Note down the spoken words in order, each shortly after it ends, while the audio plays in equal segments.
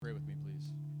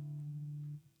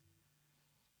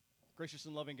Gracious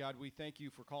and loving God, we thank you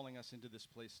for calling us into this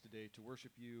place today to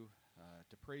worship you,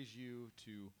 to praise you,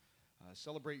 to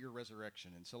celebrate your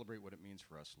resurrection and celebrate what it means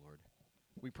for us, Lord.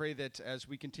 We pray that as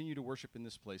we continue to worship in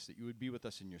this place, that you would be with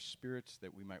us in your spirit,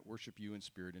 that we might worship you in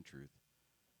spirit and truth.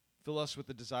 Fill us with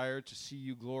the desire to see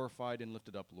you glorified and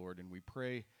lifted up, Lord, and we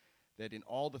pray that in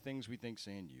all the things we think,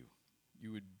 say, and do,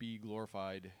 you would be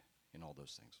glorified in all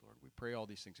those things, Lord. We pray all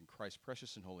these things in Christ's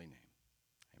precious and holy name.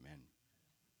 Amen.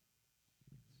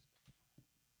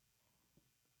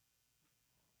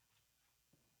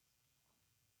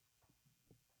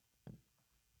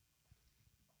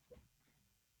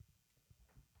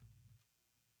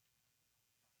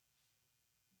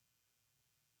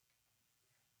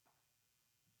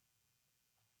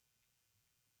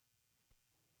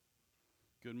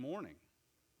 Good morning.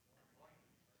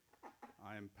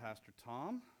 I am Pastor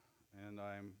Tom, and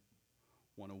I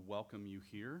want to welcome you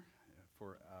here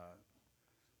for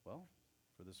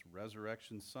this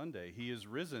Resurrection Sunday. He is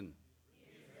risen.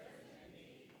 He is risen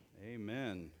indeed.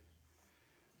 Amen.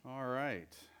 All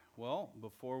right. Well,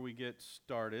 before we get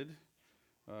started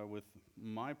with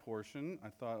my portion, I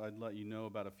thought I'd let you know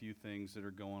about a few things that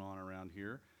are going on around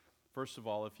here. First of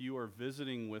all, if you are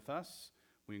visiting with us,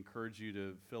 we encourage you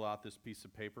to fill out this piece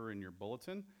of paper in your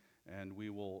bulletin, and we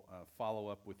will follow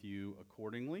up with you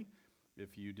accordingly.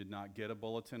 If you did not get a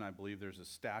bulletin, I believe there's a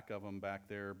stack of them back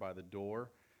there by the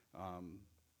door.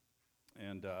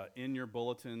 In your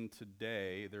bulletin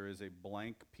today, there is a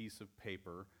blank piece of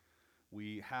paper.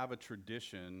 We have a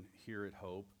tradition here at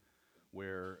Hope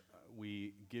where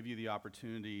we give you the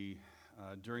opportunity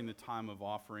during the time of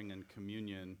offering and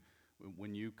communion.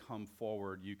 When you come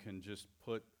forward, you can just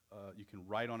you can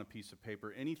write on a piece of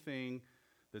paper anything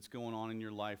that's going on in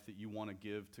your life that you want to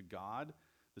give to God.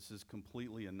 This is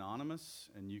completely anonymous,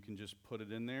 and you can just put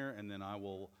it in there, and then I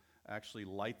will actually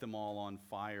light them all on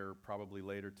fire probably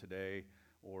later today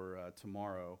or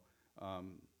tomorrow.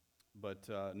 But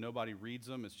nobody reads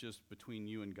them. It's just between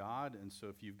you and God, and so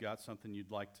if you've got something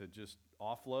you'd like to just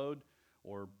offload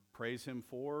or praise Him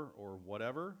for or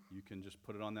whatever, you can just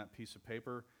put it on that piece of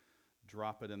paper.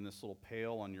 Drop it in this little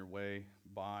pail on your way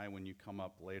by when you come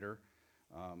up later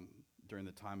during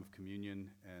the time of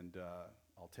communion, and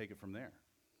I'll take it from there.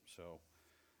 So,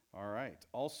 all right.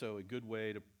 Also, a good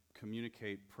way to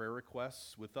communicate prayer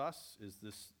requests with us is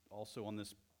this also on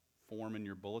this form in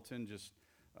your bulletin. Just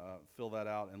fill that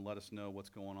out and let us know what's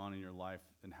going on in your life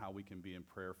and how we can be in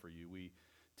prayer for you. We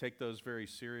take those very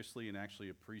seriously and actually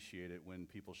appreciate it when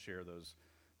people share those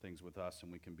things with us,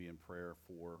 and we can be in prayer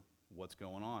for what's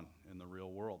going on in the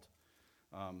real world.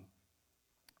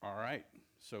 All right,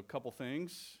 so a couple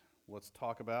things let's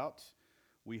talk about.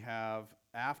 We have,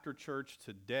 after church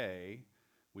today,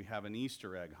 we have an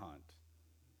Easter egg hunt.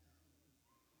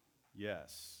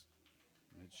 Yes,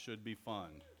 it should be fun.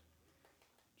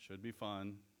 Should be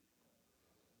fun.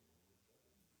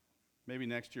 Maybe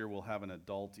next year we'll have an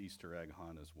adult Easter egg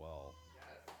hunt as well.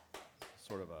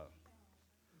 Sort of a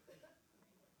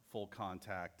full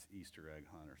contact Easter egg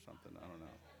hunt or something. I don't know.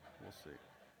 We'll see.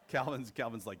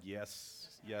 Calvin's like, yes,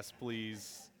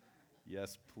 please.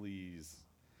 Yes, please.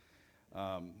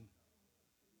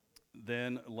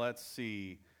 Then let's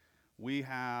see. We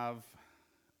have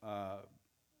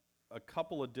a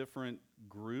couple of different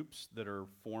groups that are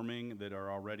forming that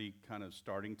are already kind of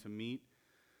starting to meet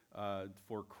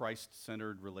for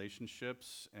Christ-centered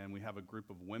relationships. And we have a group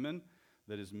of women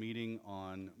that is meeting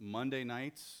on Monday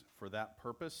nights for that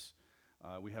purpose.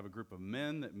 We have a group of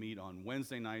men that meet on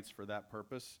Wednesday nights for that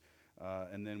purpose.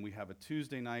 And then we have a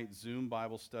Tuesday night Zoom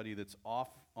Bible study that's off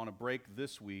on a break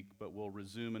this week, but we'll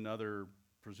resume another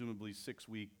presumably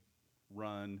 6-week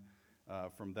run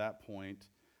from that point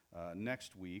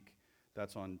next week.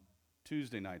 That's on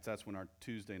Tuesday nights. That's when our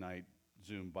Tuesday night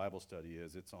Zoom Bible study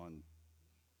is. It's on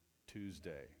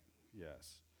Tuesday,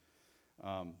 yes.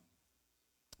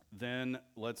 Then,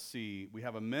 let's see, we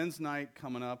have a men's night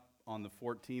coming up on the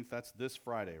 14th. That's this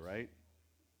Friday, right?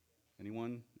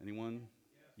 Anyone?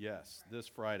 Yes, this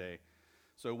Friday.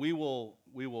 So we will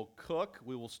cook.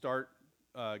 We will start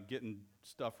getting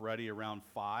stuff ready around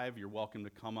 5. You're welcome to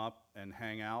come up and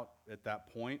hang out at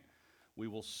that point. We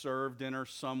will serve dinner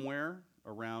somewhere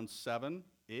around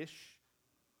 7-ish,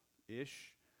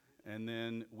 and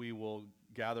then we will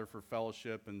gather for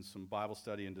fellowship and some Bible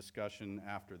study and discussion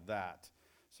after that.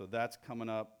 So that's coming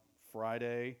up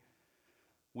Friday.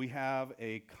 We have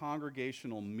a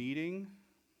congregational meeting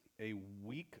a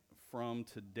week from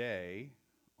today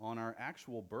on our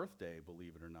actual birthday,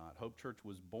 believe it or not. Hope Church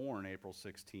was born April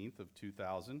 16th of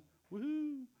 2000.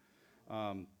 Woohoo!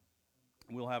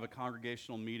 We'll have a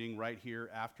congregational meeting right here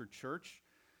after church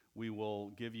We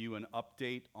will give you an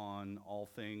update on all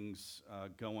things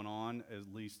going on,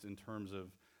 at least in terms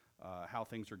of how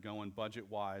things are going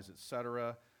budget-wise, et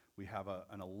cetera. We have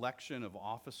an election of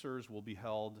officers will be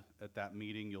held at that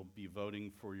meeting. You'll be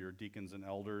voting for your deacons and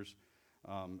elders,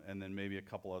 and then maybe a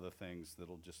couple other things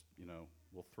that'll just,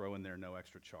 we'll throw in there, no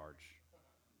extra charge.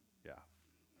 Yeah.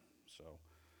 So,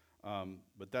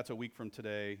 but that's a week from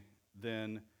today.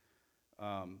 Then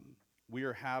we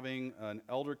are having an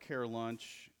elder care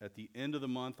lunch at the end of the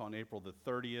month on April the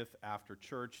 30th after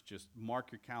church. Just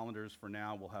mark your calendars for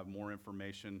now. We'll have more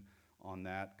information on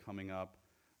that coming up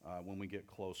when we get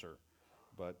closer.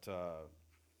 But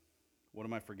what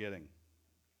am I forgetting?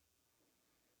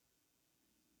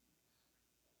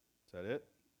 Is that it?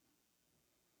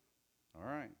 All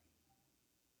right.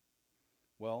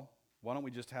 Well, why don't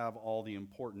we just have all the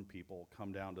important people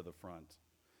come down to the front?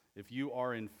 If you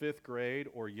are in 5th grade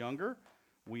or younger,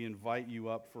 we invite you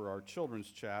up for our children's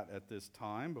chat at this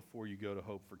time before you go to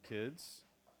Hope for Kids.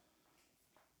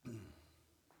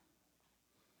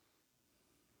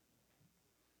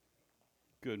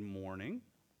 Good morning.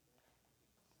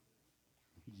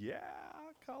 Yeah,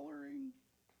 coloring.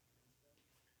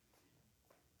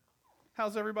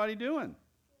 How's everybody doing?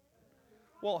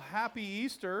 Well, happy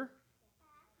Easter.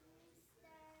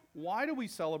 Why do we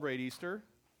celebrate Easter?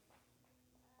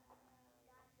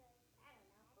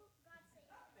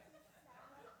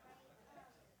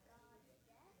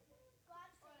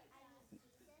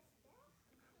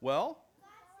 Well,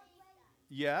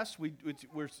 yes,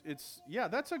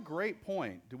 that's a great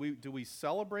point. Do we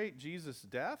celebrate Jesus'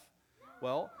 death?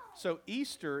 Well, so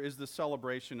Easter is the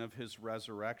celebration of his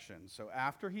resurrection. So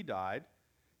after he died,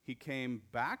 he came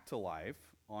back to life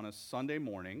on a Sunday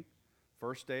morning,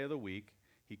 first day of the week.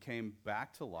 He came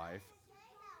back to life.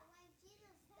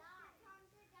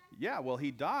 Yeah, well,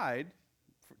 he died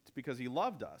because he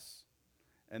loved us.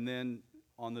 And then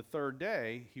on the third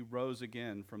day, he rose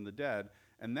again from the dead.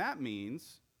 And that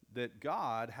means that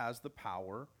God has the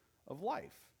power of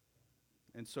life.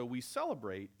 And so we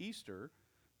celebrate Easter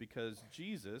because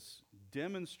Jesus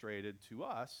demonstrated to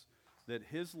us that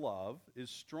his love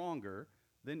is stronger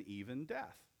than even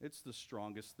death. It's the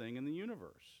strongest thing in the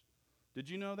universe. Did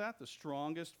you know that? The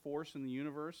strongest force in the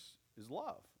universe is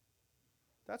love.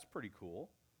 That's pretty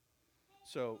cool.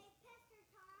 So,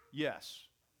 yes.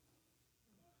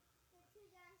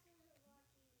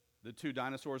 The two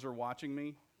dinosaurs are watching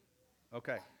me?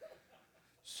 Okay.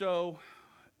 So,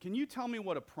 can you tell me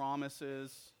what a promise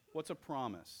is? What's a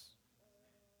promise?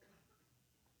 It's where you,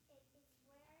 let's say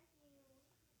someone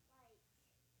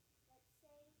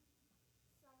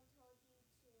told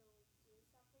you to do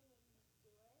something and you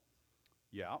do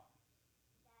it. Yeah.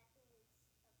 That is a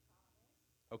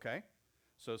promise. Okay.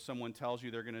 So someone tells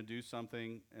you they're going to do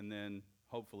something, and then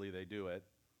hopefully they do it.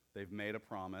 They've made a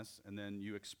promise, and then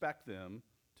you expect them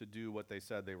to do what they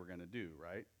said they were going to do,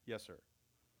 right? Yes, sir.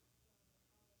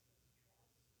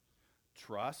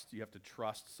 Trust. You have to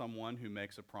trust someone who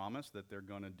makes a promise that they're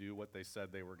going to do what they said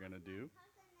they were going to do. My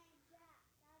cousin named Jack.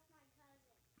 That's my cousin.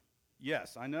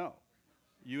 Yes, I know.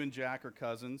 You and Jack are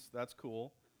cousins. That's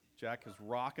cool. Jack is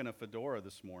rocking a fedora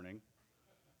this morning.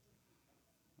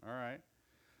 All right.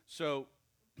 So,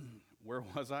 where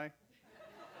was I?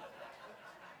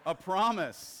 A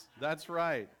promise. That's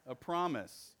right. A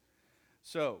promise.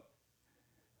 So,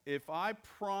 if I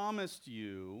promised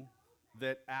you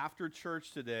that after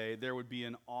church today there would be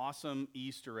an awesome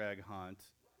Easter egg hunt,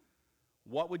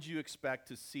 what would you expect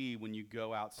to see when you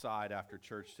go outside after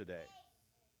church today?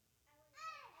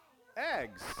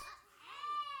 Eggs.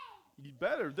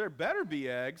 There better be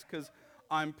eggs, because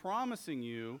I'm promising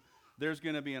you there's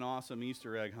going to be an awesome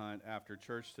Easter egg hunt after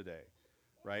church today,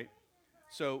 right?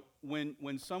 So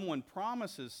when someone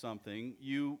promises something,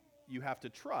 you have to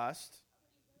trust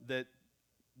that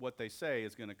what they say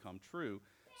is going to come true.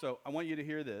 So I want you to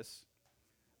hear this.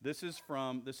 This is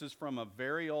from a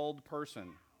very old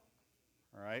person.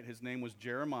 All right, his name was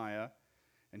Jeremiah,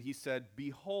 and he said,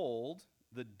 "Behold,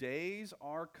 the days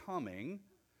are coming,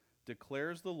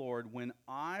 declares the Lord, when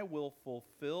I will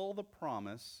fulfill the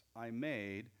promise I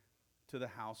made to the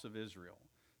house of Israel."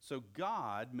 So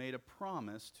God made a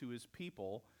promise to his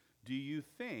people. Do you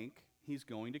think he's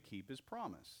going to keep his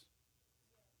promise?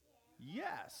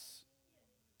 Yes.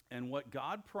 And what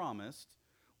God promised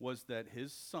was that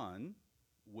his son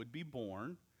would be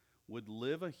born, would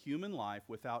live a human life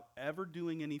without ever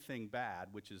doing anything bad,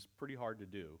 which is pretty hard to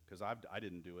do, because I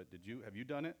didn't do it. Did you? Have you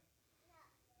done it?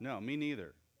 No, me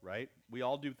neither, right? We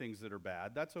all do things that are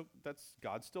bad. That's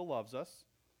God still loves us,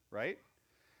 right?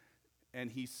 And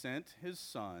he sent his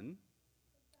son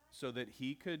so that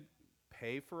he could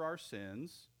pay for our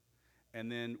sins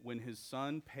And then when his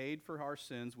son paid for our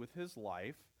sins with his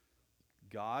life,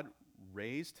 God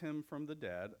raised him from the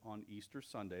dead on Easter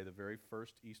Sunday, the very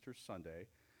first Easter Sunday.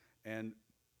 And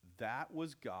that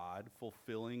was God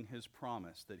fulfilling his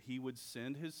promise that he would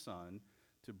send his son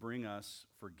to bring us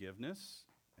forgiveness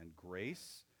and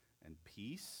grace and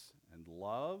peace and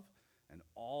love and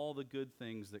all the good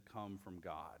things that come from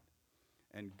God.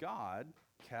 And God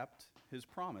kept his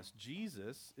promise.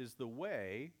 Jesus is the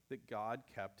way that God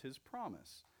kept his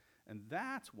promise. And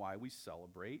that's why we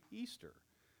celebrate Easter,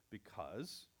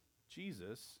 because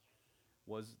Jesus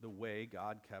was the way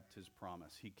God kept his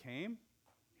promise. He came,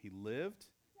 he lived,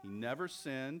 he never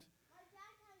sinned.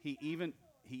 He even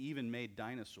made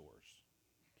dinosaurs.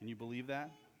 Can you believe that?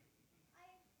 I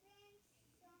think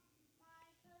my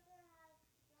cousin has dinosaurs.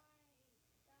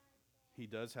 He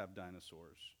does have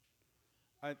dinosaurs.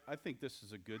 I think this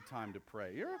is a good time to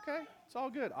pray. You're okay. It's all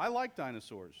good. I like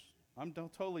dinosaurs. I'm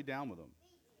totally down with them.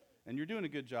 And you're doing a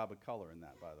good job of coloring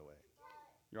that, by the way.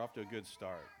 You're off to a good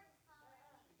start.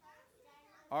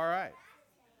 All right.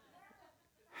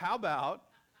 How about,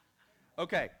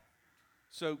 okay,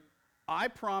 so I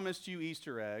promised you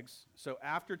Easter eggs. So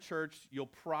after church, you'll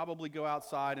probably go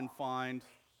outside and find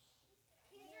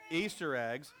Easter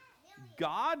eggs.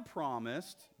 God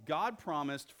promised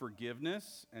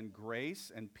forgiveness and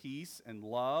grace and peace and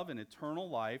love and eternal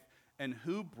life. And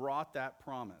who brought that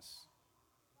promise?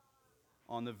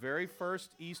 On the very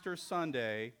first Easter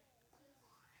Sunday,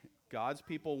 God's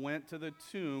people went to the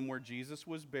tomb where Jesus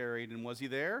was buried. And was he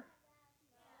there?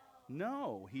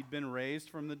 No, he'd been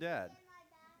raised from the dead.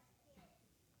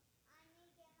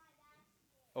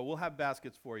 Oh, we'll have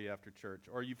baskets for you after church.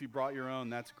 Or if you brought your own,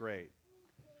 that's great.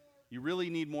 You really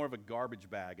need more of a garbage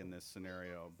bag in this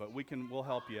scenario, but we'll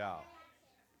help you out.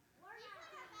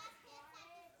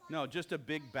 No, just a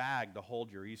big bag to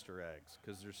hold your Easter eggs,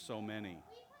 because there's so many.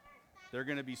 They're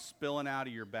going to be spilling out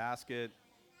of your basket.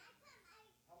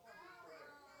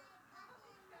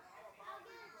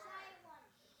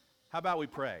 How about we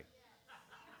pray?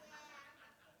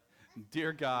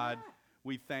 Dear God,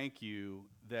 we thank you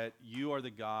that you are the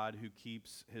God who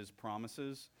keeps his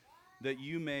promises, that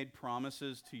you made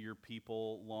promises to your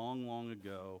people long, long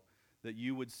ago that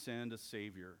you would send a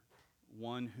Savior,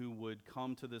 one who would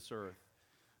come to this earth,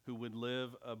 who would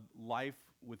live a life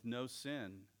with no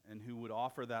sin, and who would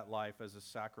offer that life as a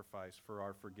sacrifice for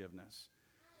our forgiveness.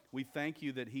 We thank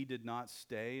you that he did not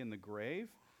stay in the grave,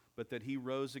 but that he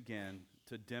rose again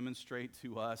to demonstrate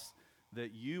to us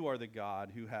that you are the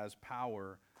God who has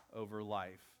power over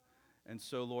life. And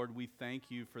so, Lord, we thank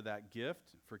you for that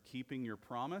gift, for keeping your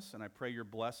promise, and I pray your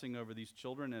blessing over these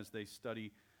children as they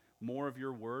study more of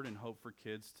your word and Hope for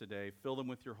Kids today. Fill them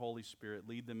with your Holy Spirit.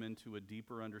 Lead them into a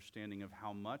deeper understanding of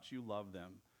how much you love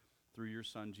them through your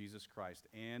Son, Jesus Christ.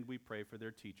 And we pray for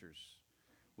their teachers.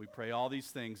 We pray all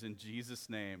these things in Jesus'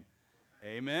 name.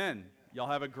 Amen. Y'all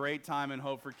have a great time in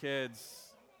Hope for Kids.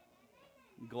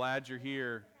 I'm glad you're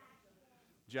here.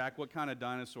 Jack, what kind of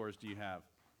dinosaurs do you have?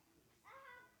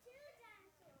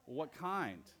 What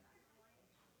kind?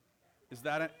 Is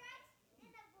that a...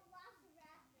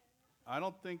 I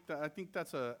think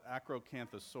that's a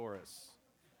Acrocanthosaurus.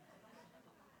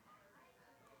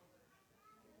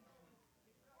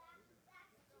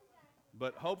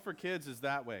 But Hope for Kids is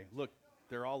that way. Look,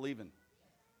 they're all leaving.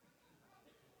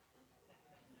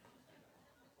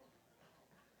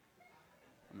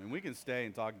 I mean, we can stay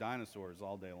and talk dinosaurs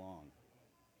all day long.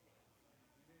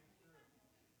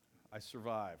 I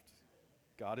survived.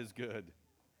 God is good.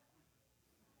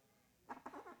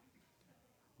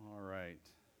 All right.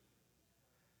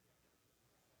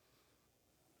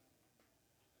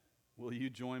 Will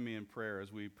you join me in prayer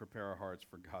as we prepare our hearts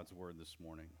for God's word this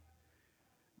morning?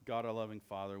 God, our loving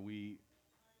Father, we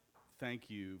thank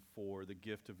you for the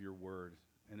gift of your word.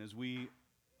 And as we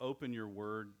open your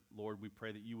word, Lord, we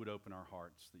pray that you would open our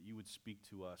hearts, that you would speak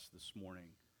to us this morning.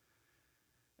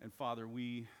 And Father,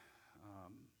 we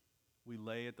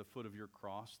lay at the foot of your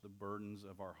cross the burdens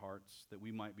of our hearts, that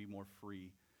we might be more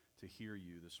free to hear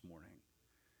you this morning.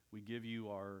 We give you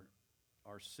our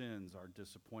sins, our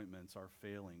disappointments, our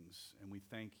failings, and we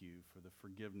thank you for the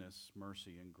forgiveness,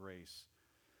 mercy, and grace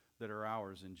that are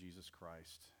ours in Jesus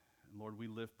Christ. And Lord, we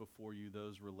lift before you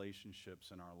those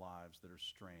relationships in our lives that are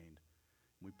strained.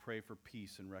 We pray for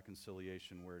peace and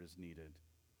reconciliation where it is needed.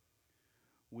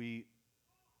 We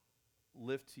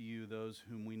lift to you those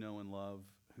whom we know and love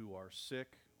who are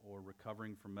sick or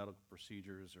recovering from medical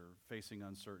procedures or facing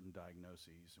uncertain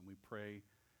diagnoses. And we pray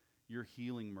your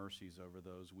healing mercies over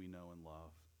those we know and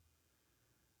love.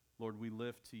 Lord, we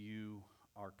lift to you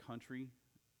our country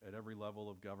at every level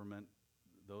of government,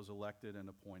 those elected and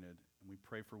appointed, And we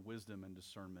pray for wisdom and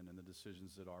discernment in the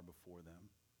decisions that are before them.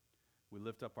 We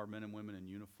lift up our men and women in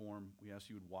uniform. We ask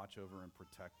you would watch over and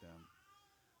protect them.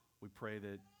 We pray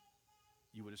that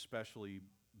you would especially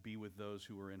be with those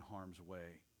who are in harm's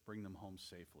way. Bring them home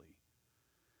safely.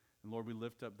 And Lord, we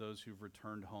lift up those who've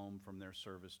returned home from their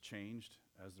service changed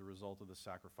as the result of the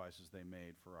sacrifices they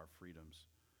made for our freedoms.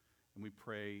 And we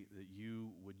pray that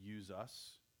you would use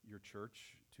us, your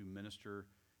church, to minister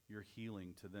your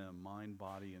healing to them, mind,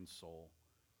 body, and soul.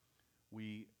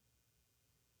 We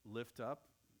lift up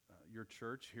your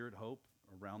church here at Hope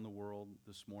around the world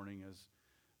this morning as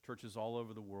churches all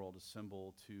over the world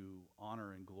assemble to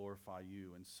honor and glorify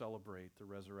you and celebrate the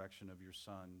resurrection of your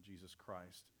Son, Jesus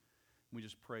Christ. We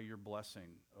just pray your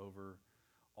blessing over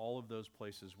all of those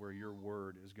places where your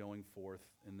word is going forth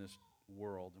in this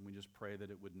world, and we just pray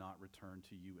that it would not return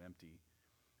to you empty.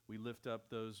 We lift up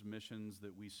those missions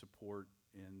that we support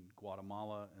in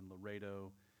Guatemala and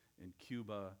Laredo, in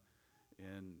Cuba,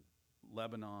 in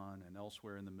Lebanon, and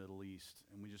elsewhere in the Middle East,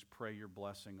 and we just pray your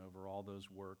blessing over all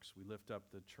those works. We lift up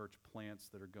the church plants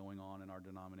that are going on in our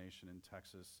denomination in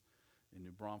Texas, in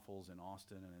New Braunfels, in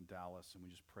Austin, and in Dallas, and we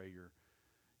just pray your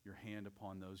hand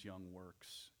upon those young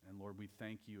works. And Lord, we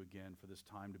thank you again for this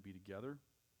time to be together.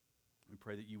 We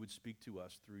pray that you would speak to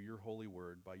us through your holy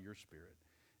word by your Spirit.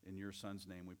 In your Son's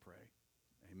name we pray.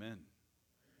 Amen.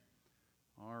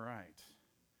 All right.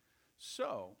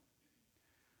 So,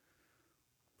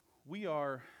 we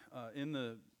are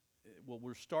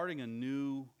we're starting a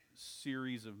new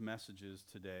series of messages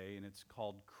today, and it's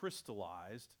called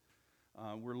Crystalized.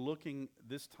 We're looking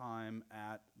this time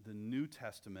at the New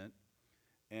Testament,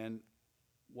 and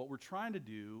what we're trying to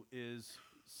do is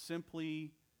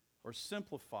simplify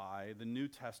the New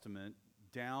Testament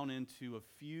down into a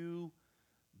few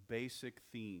basic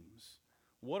themes.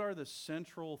 What are the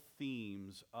central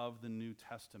themes of the New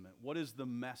Testament? What is the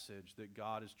message that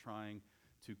God is trying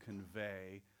to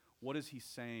convey? What is he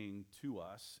saying to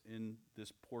us in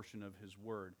this portion of his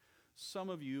word? Some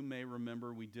of you may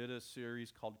remember we did a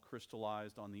series called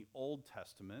Crystalized on the Old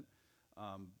Testament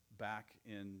back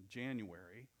in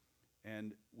January,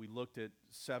 and we looked at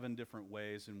 7 different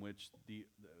ways in which the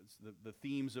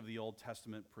themes of the Old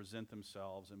Testament present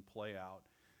themselves and play out.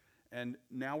 And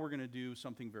now we're going to do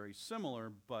something very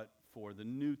similar, but for the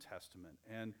New Testament.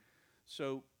 And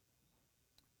so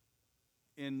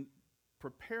in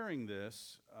preparing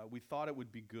this, we thought it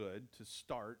would be good to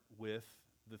start with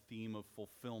the theme of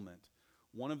fulfillment.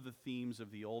 One of the themes of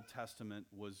the Old Testament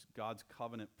was God's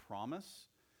covenant promise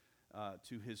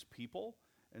to his people.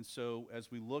 And so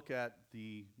as we look at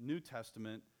the New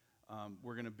Testament,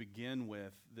 we're going to begin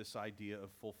with this idea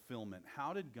of fulfillment.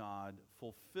 How did God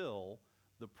fulfill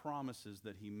the promises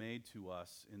that he made to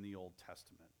us in the Old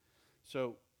Testament?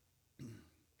 So,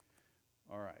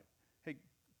 all right. Hey,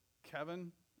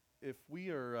 Kevin, if we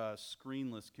are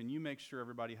screenless, can you make sure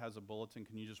everybody has a bulletin?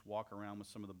 Can you just walk around with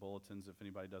some of the bulletins if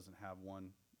anybody doesn't have one?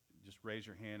 Just raise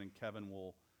your hand and Kevin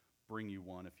will bring you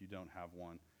one if you don't have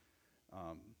one.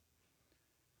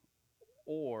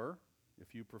 Or,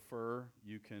 if you prefer,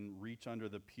 you can reach under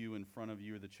the pew in front of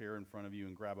you or the chair in front of you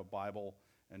and grab a Bible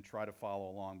and try to follow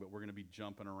along, but we're going to be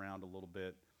jumping around a little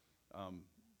bit.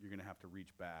 You're going to have to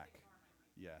reach back.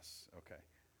 Yes,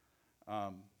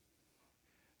 okay.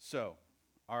 So,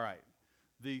 all right.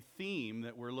 The theme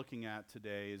that we're looking at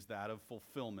today is that of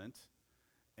fulfillment,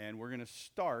 and we're going to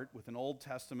start with an Old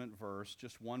Testament verse,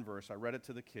 just one verse. I read it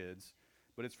to the kids,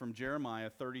 but it's from Jeremiah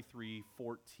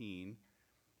 33:14,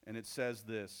 and it says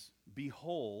this: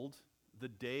 "Behold, the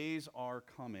days are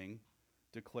coming,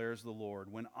 declares the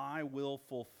Lord, when I will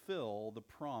fulfill the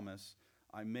promise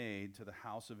I made to the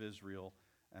house of Israel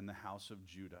and the house of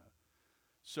Judah."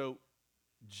 So,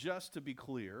 just to be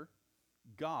clear,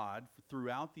 God,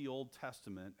 throughout the Old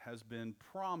Testament, has been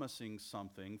promising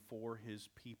something for his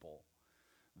people.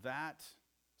 That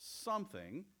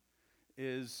something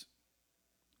is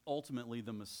ultimately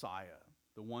the Messiah,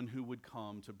 the one who would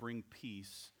come to bring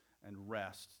peace and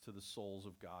rest to the souls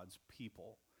of God's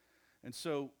people. And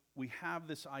so we have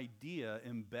this idea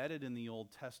embedded in the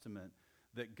Old Testament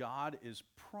that God is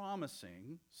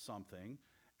promising something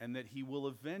and that he will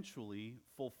eventually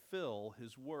fulfill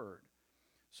his word.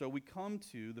 So we come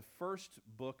to the first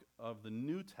book of the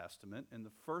New Testament in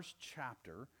the first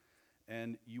chapter,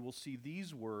 and you will see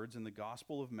these words in the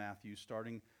Gospel of Matthew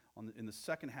starting in the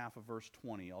second half of verse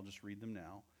 20. I'll just read them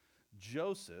now.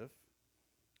 "Joseph,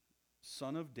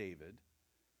 son of David,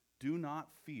 do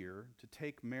not fear to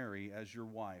take Mary as your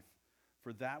wife,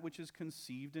 for that which is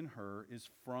conceived in her is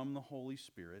from the Holy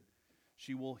Spirit.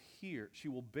 She will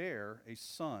bear a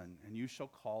son, and you shall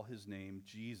call his name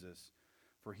Jesus,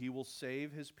 for he will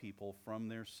save his people from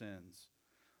their sins.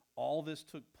 All this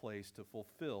took place to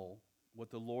fulfill what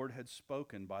the Lord had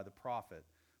spoken by the prophet.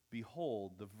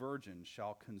 Behold, the virgin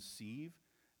shall conceive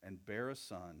and bear a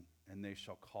son, and they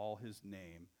shall call his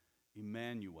name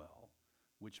Emmanuel,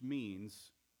 which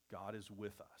means God is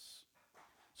with us.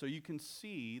 So you can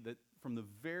see that from the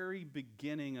very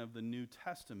beginning of the New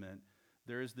Testament,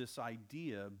 there is this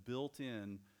idea built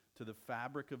in to the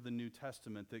fabric of the New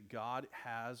Testament that God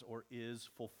has or is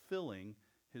fulfilling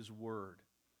his word,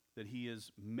 that he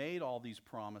has made all these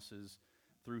promises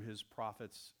through his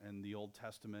prophets and the Old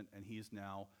Testament, and he is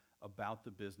now about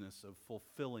the business of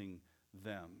fulfilling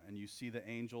them. And you see the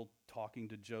angel talking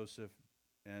to Joseph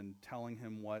and telling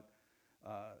him what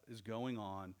is going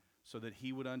on so that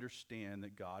he would understand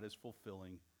that God is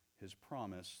fulfilling his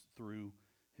promise through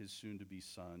his soon-to-be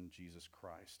son, Jesus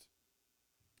Christ.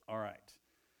 All right.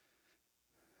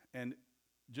 And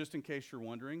just in case you're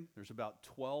wondering, there's about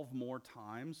 12 more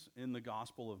times in the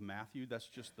Gospel of Matthew, that's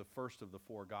just the first of the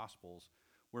 4 Gospels,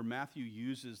 where Matthew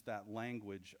uses that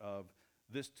language of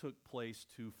this took place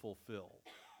to fulfill.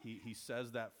 He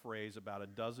says that phrase about a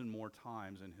dozen more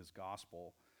times in his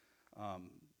Gospel.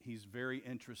 He's very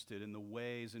interested in the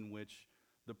ways in which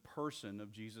the person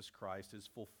of Jesus Christ is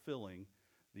fulfilling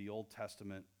the Old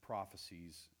Testament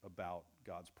prophecies about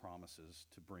God's promises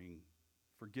to bring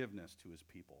forgiveness to his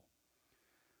people.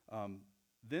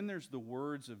 Then there's the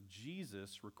words of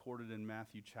Jesus recorded in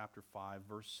Matthew chapter 5,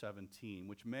 verse 17,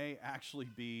 which may actually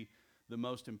be the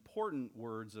most important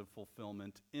words of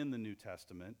fulfillment in the New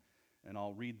Testament, and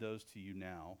I'll read those to you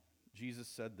now. Jesus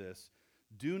said this,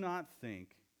 "Do not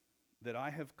think that I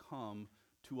have come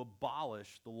to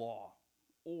abolish the law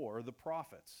or the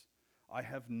prophets. I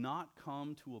have not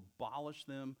come to abolish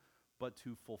them, but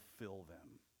to fulfill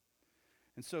them."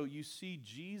 And so you see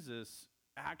Jesus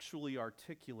actually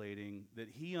articulating that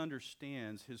he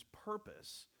understands his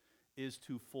purpose is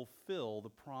to fulfill the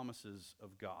promises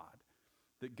of God.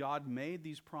 That God made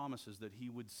these promises that he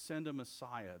would send a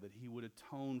Messiah, that he would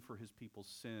atone for his people's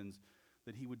sins,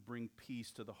 that he would bring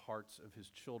peace to the hearts of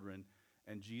his children.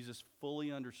 And Jesus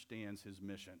fully understands his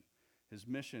mission. His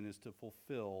mission is to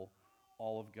fulfill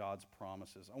all of God's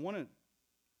promises. I want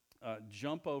to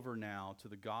jump over now to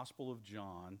the Gospel of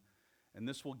John, and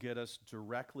this will get us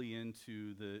directly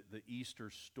into the Easter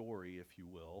story, if you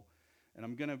will. And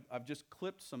I've just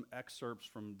clipped some excerpts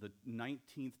from the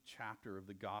 19th chapter of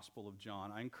the Gospel of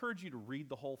John. I encourage you to read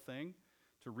the whole thing,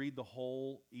 to read the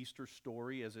whole Easter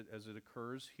story as it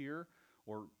occurs here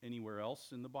or anywhere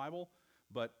else in the Bible.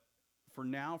 But for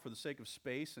now, for the sake of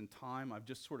space and time, I've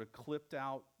just sort of clipped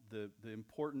out the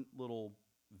important little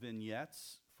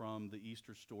vignettes from the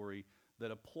Easter story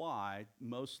that apply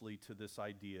mostly to this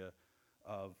idea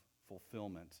of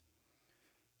fulfillment.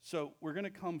 So we're going to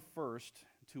come first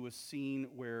to a scene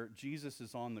where Jesus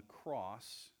is on the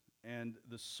cross, and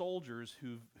the soldiers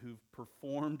who've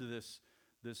performed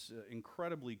this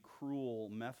incredibly cruel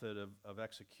method of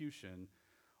execution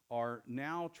are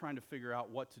now trying to figure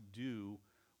out what to do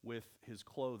with his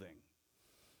clothing.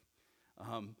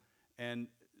 And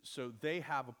so they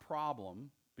have a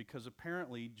problem because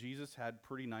apparently Jesus had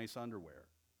pretty nice underwear.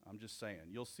 I'm just saying.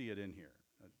 You'll see it in here.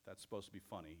 That's supposed to be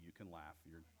funny. You can laugh.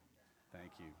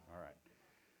 Thank you. All right.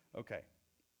 Okay.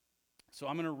 So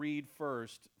I'm going to read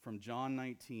first from John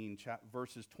 19,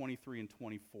 verses 23 and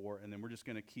 24, and then we're just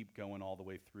going to keep going all the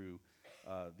way through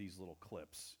these little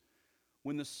clips.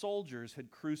 When the soldiers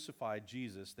had crucified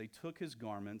Jesus, they took his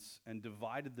garments and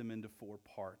divided them into 4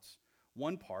 parts,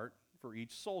 1 part for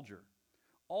each soldier.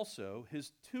 Also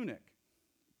his tunic,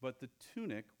 but the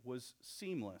tunic was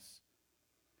seamless,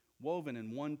 woven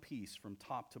in one piece from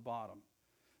top to bottom.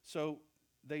 So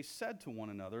they said to one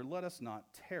another, "Let us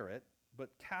not tear it,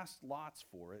 but cast lots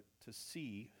for it to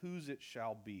see whose it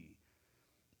shall be."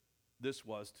 This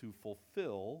was to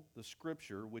fulfill the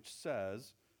scripture which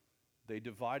says, "They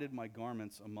divided my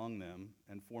garments among them,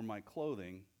 and for my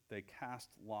clothing they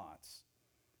cast lots."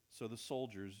 So the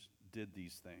soldiers did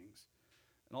these things.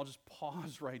 And I'll just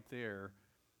pause right there.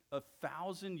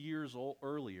 1,000 years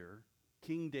earlier,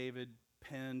 King David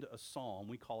penned a psalm.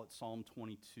 We call it Psalm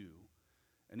 22.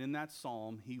 And in that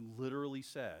psalm, he literally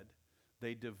said,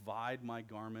 "They divide my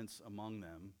garments among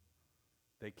them.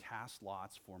 They cast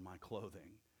lots for my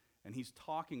clothing." And he's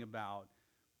talking about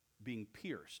being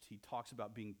pierced. He talks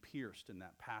about being pierced in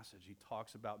that passage. He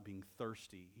talks about being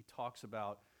thirsty. He talks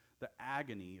about the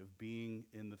agony of being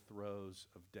in the throes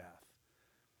of death.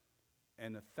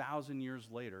 And 1,000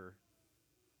 years later,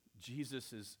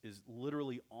 Jesus is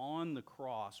literally on the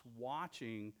cross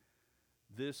watching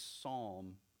this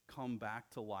psalm come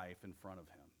back to life in front of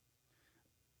him.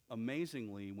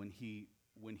 Amazingly, when he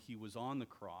when he was on the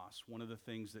cross, one of the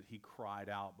things that he cried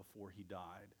out before he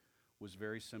died was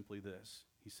very simply this.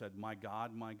 He said, my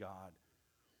God,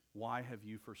 why have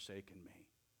you forsaken me?"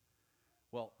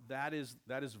 Well, that is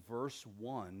verse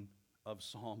 1 of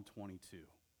Psalm 22,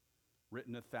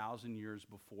 written 1,000 years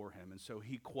before him. And so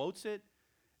he quotes it,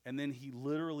 and then he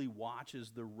literally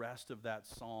watches the rest of that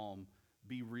psalm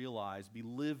be realized, be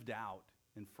lived out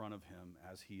in front of him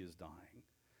as he is dying.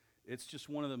 It's just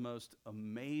one of the most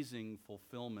amazing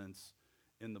fulfillments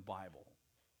in the Bible.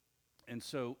 And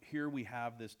so here we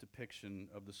have this depiction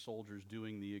of the soldiers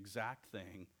doing the exact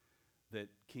thing that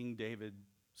King David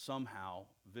somehow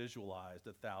visualized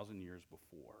 1,000 years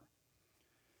before.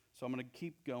 So I'm going to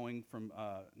keep going from,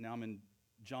 now I'm in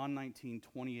John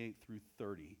 19:28 through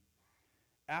 30.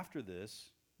 After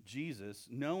this, Jesus,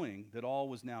 knowing that all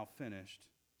was now finished,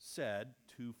 said,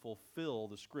 to fulfill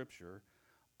the scripture,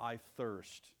 "I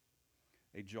thirst."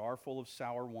 A jar full of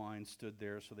sour wine stood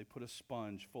there, so they put a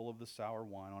sponge full of the sour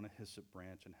wine on a hyssop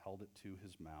branch and held it to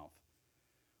his mouth.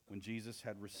 When Jesus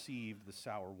had received the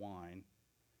sour wine,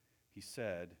 he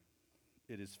said,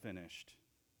 "It is finished."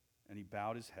 And he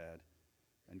bowed his head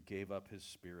and gave up his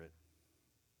spirit.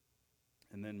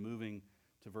 And then moving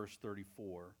to verse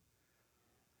 34,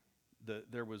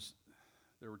 there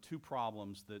were two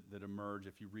problems that emerge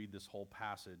if you read this whole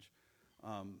passage.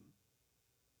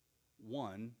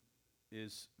 One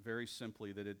is very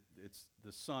simply that it's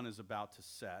the sun is about to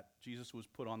set. Jesus was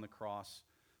put on the cross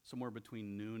somewhere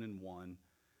between noon and 1,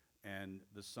 and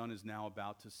the sun is now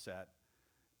about to set,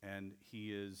 and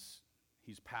he's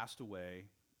passed away,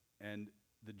 and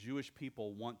the Jewish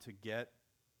people want to get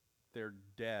their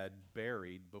dead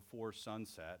buried before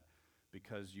sunset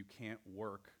because you can't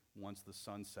work once the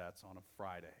sun sets on a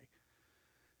Friday.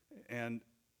 And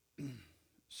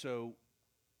so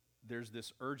there's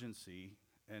this urgency,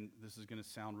 and this is going to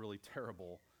sound really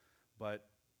terrible, but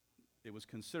it was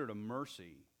considered a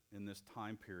mercy in this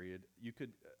time period.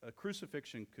 A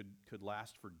crucifixion could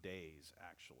last for days,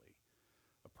 actually.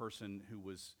 A person who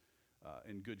was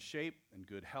in good shape and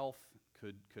good health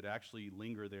could actually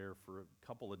linger there for a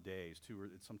couple of days, 2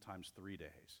 or sometimes 3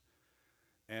 days.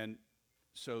 And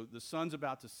so the sun's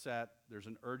about to set. There's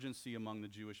an urgency among the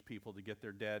Jewish people to get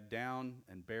their dead down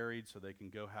and buried so they can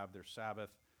go have their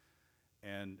Sabbath.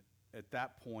 And at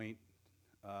that point,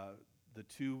 the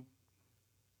two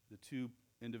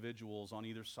individuals on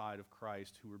either side of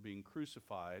Christ who were being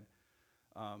crucified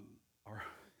are,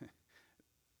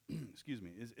 excuse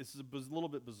me, it's a little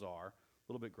bit bizarre,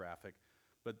 a little bit graphic,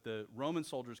 but the Roman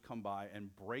soldiers come by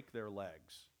and break their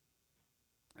legs.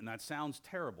 And that sounds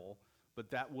terrible,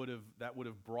 but that would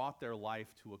have brought their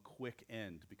life to a quick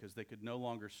end because they could no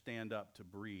longer stand up to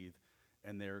breathe,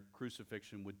 and their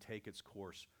crucifixion would take its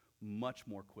course much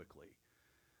more quickly.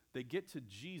 They get to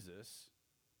Jesus,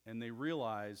 and they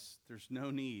realize there's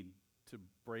no need to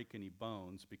break any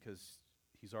bones because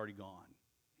he's already gone.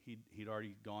 He'd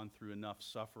already gone through enough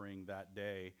suffering that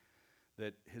day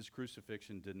that his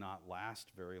crucifixion did not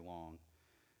last very long.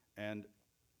 And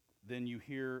then you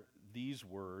hear these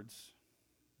words,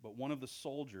 "But one of the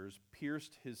soldiers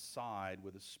pierced his side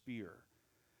with a spear,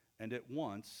 and at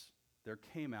once there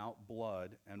came out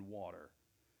blood and water.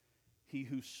 He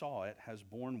who saw it has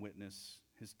borne witness.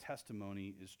 His testimony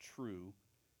is true,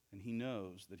 and he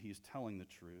knows that he is telling the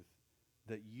truth,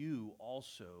 that you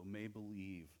also may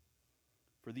believe.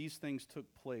 For these things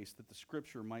took place that the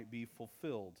scripture might be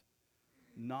fulfilled.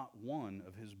 Not one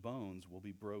of his bones will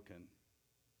be broken."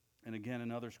 And again,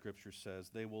 another scripture says,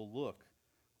 "They will look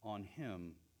on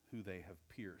him who they have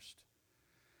pierced."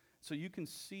 So you can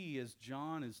see as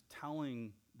John is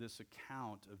telling this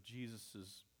account of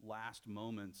Jesus' last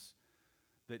moments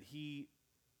that he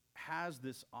has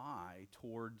this eye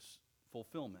towards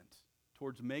fulfillment,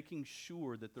 towards making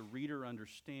sure that the reader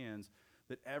understands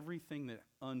that everything that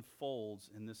unfolds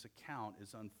in this account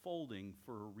is unfolding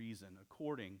for a reason,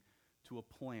 according to a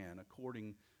plan,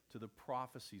 according to the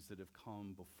prophecies that have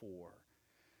come before.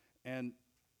 And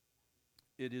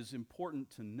it is important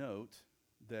to note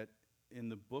that in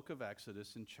the book of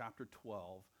Exodus, in chapter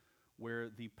 12, where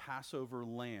the Passover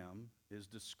lamb is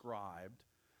described,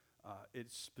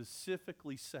 it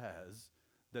specifically says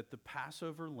that the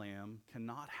Passover lamb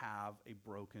cannot have a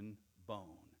broken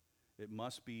bone. It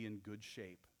must be in good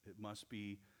shape. It must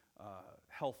be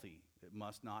healthy. It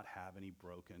must not have any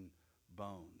broken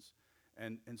bones.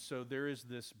 And so there is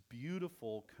this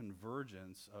beautiful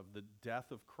convergence of the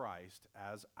death of Christ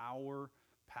as our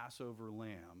Passover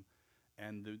lamb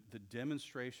and the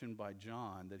demonstration by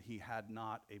John that he had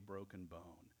not a broken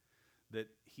bone,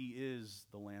 that he is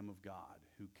the Lamb of God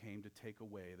who came to take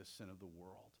away the sin of the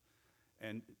world.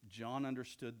 And John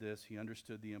understood this. He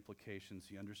understood the implications.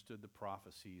 He understood the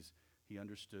prophecies. He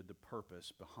understood the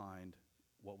purpose behind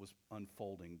what was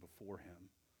unfolding before him.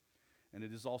 And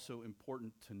it is also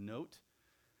important to note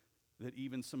that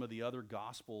even some of the other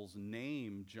Gospels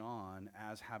name John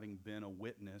as having been a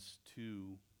witness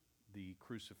to the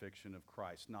crucifixion of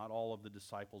Christ. Not all of the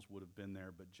disciples would have been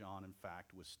there, but John, in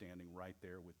fact, was standing right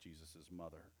there with Jesus'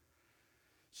 mother.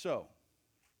 So,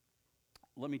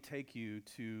 let me take you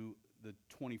to the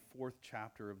 24th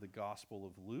chapter of the Gospel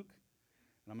of Luke.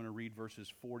 And I'm going to read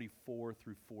verses 44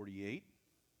 through 48.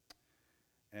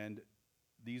 And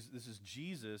this is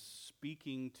Jesus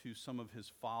speaking to some of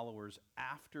his followers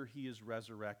after he is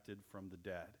resurrected from the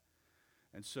dead.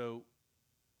 And so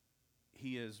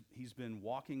he's been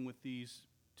walking with these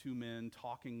two men,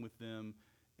 talking with them,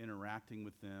 interacting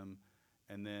with them,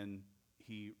 and then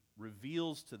he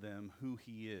reveals to them who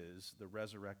he is, the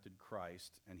resurrected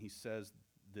Christ, and he says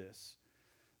this.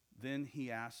 Then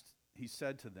he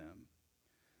said to them,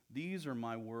 "These are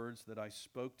my words that I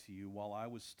spoke to you while I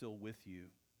was still with you,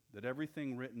 that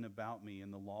everything written about me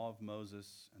in the law of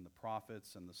Moses and the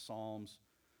prophets and the Psalms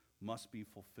must be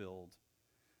fulfilled."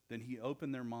 Then he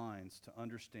opened their minds to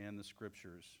understand the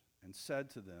Scriptures and said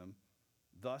to them,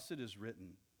 "Thus it is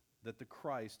written, that the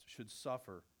Christ should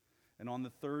suffer, and on the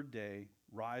third day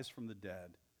rise from the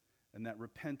dead, and that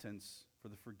repentance for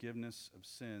the forgiveness of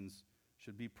sins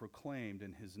should be proclaimed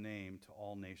in his name to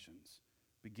all nations,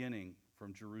 beginning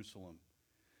from Jerusalem.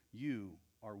 You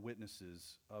are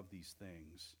witnesses of these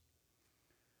things."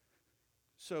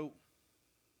 So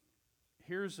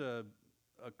here's a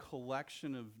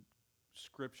collection of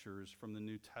scriptures from the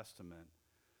New Testament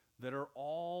that are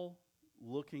all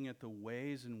looking at the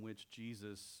ways in which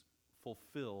Jesus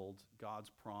fulfilled God's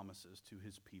promises to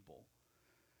his people.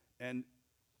 And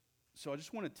so I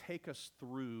just want to take us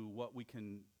through what we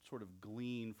can sort of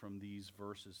glean from these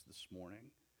verses this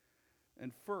morning.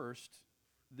 And first,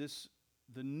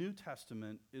 the New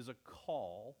Testament is a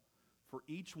call for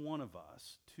each one of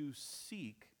us to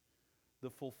seek the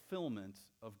fulfillment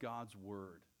of God's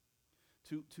word,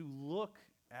 to look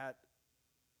at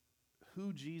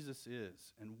who Jesus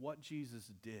is and what Jesus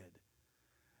did,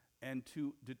 and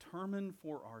to determine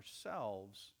for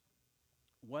ourselves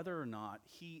whether or not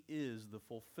he is the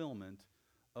fulfillment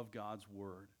of God's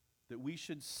word. That we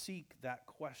should seek that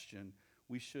question.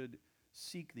 We should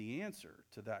seek the answer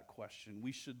to that question.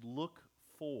 We should look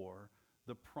for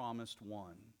the promised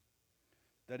one.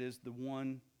 That is the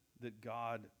one that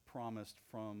God promised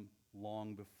from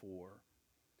long before.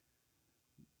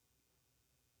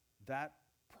 That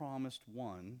promised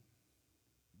one,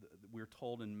 we're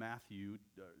told in Matthew,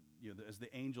 as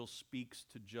the angel speaks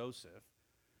to Joseph,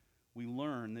 we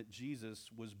learn that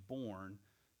Jesus was born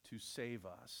to save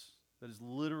us. That is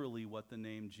literally what the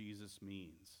name Jesus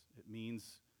means. It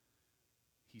means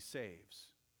he saves.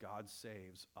 God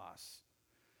saves us.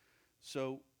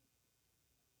 So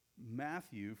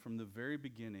Matthew, from the very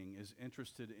beginning, is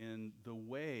interested in the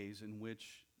ways in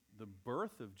which the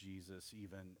birth of Jesus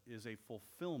even is a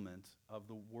fulfillment of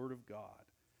the Word of God.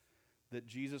 That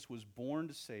Jesus was born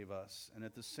to save us, and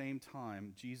at the same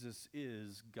time, Jesus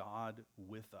is God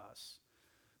with us.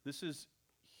 This is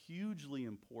hugely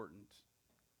important.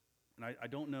 And I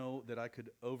don't know that I could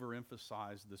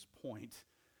overemphasize this point.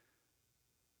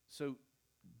 So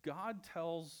God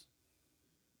tells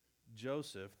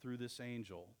Joseph through this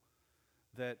angel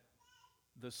that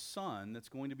the son that's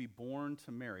going to be born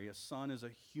to Mary, a son is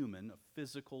a human, a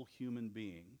physical human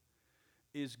being,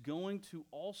 is going to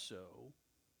also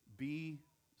be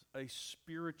a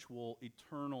spiritual,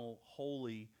 eternal,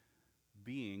 holy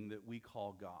being that we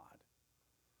call God.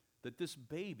 That this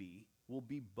baby will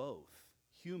be both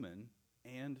human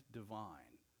and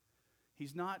divine.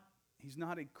 He's not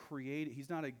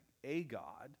a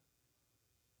God.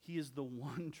 He is the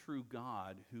one true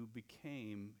God who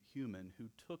became human, who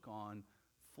took on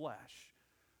flesh,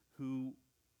 who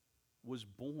was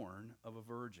born of a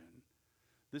virgin.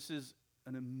 This is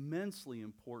an immensely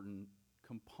important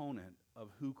component of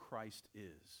who Christ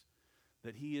is,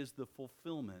 that he is the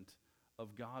fulfillment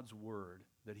of God's word,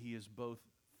 that he is both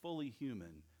fully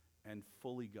human and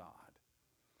fully God.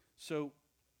 So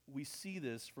we see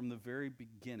this from the very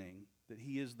beginning, that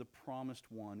he is the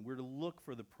promised one. We're to look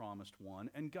for the promised one,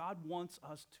 and God wants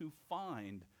us to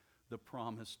find the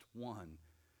promised one.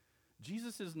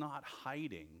 Jesus is not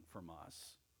hiding from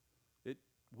us. It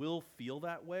will feel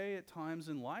that way at times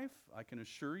in life, I can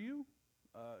assure you.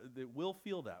 It will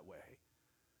feel that way.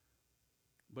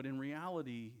 But in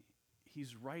reality,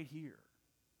 he's right here.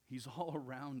 He's all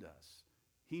around us.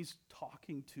 He's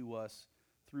talking to us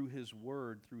through his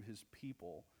word, through his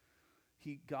people.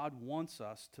 God wants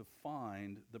us to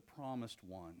find the promised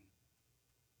one.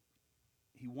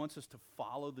 He wants us to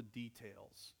follow the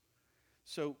details.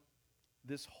 So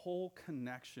this whole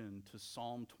connection to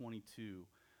Psalm 22,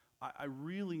 I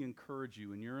really encourage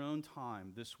you in your own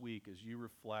time this week as you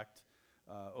reflect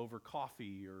over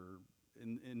coffee or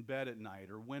in bed at night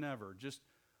or whenever, just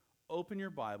open your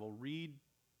Bible, read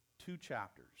 2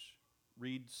 chapters.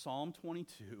 Read Psalm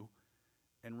 22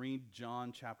 and read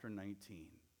John chapter 19.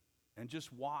 And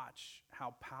just watch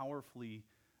how powerfully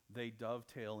they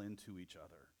dovetail into each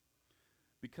other.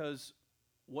 Because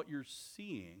what you're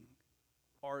seeing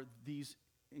are these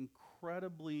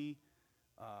incredibly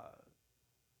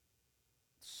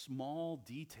small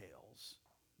details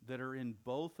that are in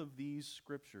both of these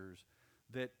scriptures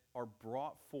that are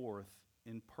brought forth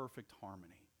in perfect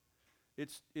harmony.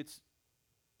 It's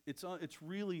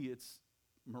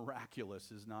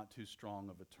miraculous is not too strong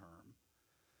of a term.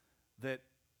 That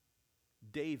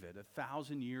David,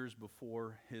 1,000 years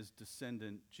before his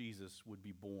descendant Jesus would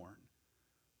be born,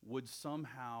 would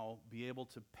somehow be able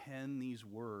to pen these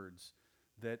words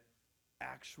that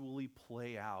actually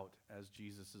play out as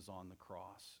Jesus is on the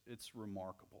cross. It's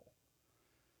remarkable.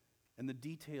 And the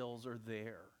details are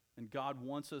there. And God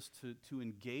wants us to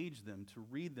engage them, to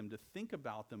read them, to think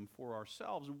about them for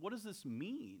ourselves. And what does this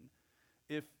mean?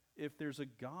 If there's a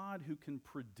God who can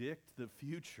predict the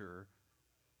future,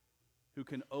 who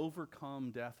can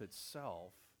overcome death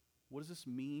itself, what does this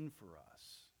mean for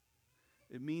us?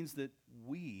 It means that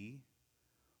we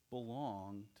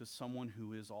belong to someone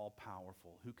who is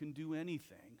all-powerful, who can do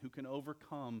anything, who can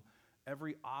overcome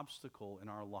every obstacle in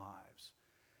our lives.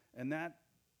 And that,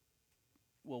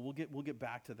 well, we'll get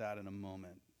back to that in a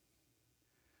moment.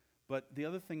 But the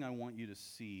other thing I want you to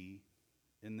see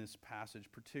in this passage,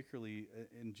 particularly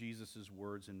in Jesus'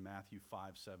 words in Matthew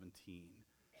 5:17,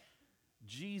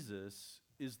 Jesus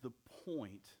is the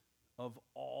point of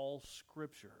all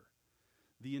Scripture.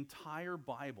 The entire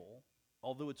Bible,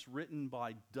 although it's written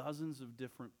by dozens of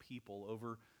different people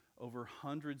over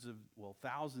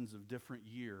thousands of different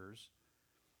years,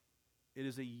 it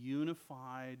is a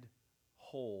unified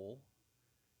whole,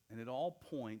 and it all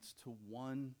points to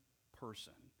one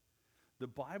person. The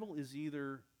Bible is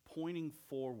either pointing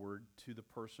forward to the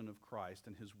person of Christ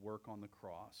and his work on the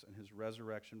cross and his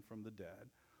resurrection from the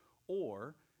dead,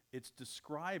 or it's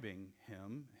describing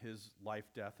him, his life,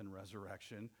 death, and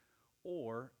resurrection,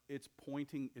 or it's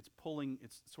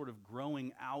sort of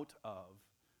growing out of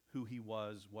who he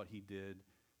was, what he did,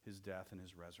 his death, and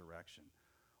his resurrection.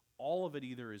 All of it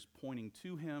either is pointing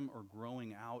to him or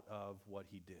growing out of what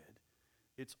he did.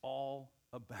 It's all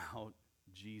about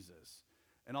Jesus.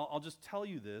 And I'll just tell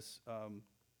you this,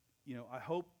 I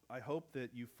hope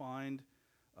that you find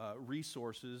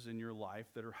resources in your life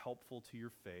that are helpful to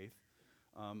your faith,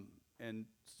 and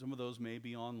some of those may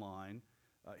be online.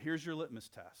 Here's your litmus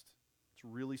test. It's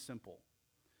really simple.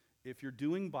 If you're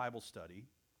doing Bible study,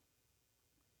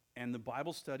 and the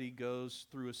Bible study goes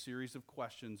through a series of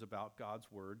questions about God's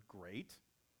Word, great.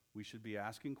 We should be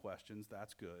asking questions,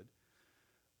 that's good.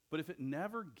 But if it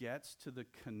never gets to the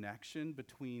connection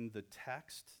between the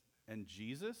text and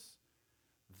Jesus,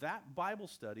 that Bible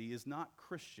study is not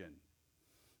Christian.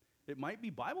 It might be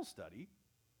Bible study.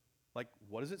 Like,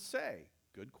 what does it say?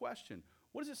 Good question.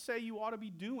 What does it say you ought to be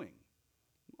doing?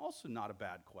 Also not a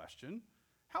bad question.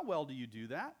 How well do you do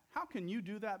that? How can you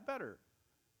do that better?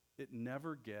 It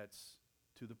never gets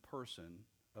to the person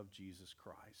of Jesus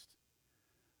Christ.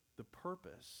 The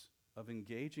purpose of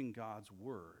engaging God's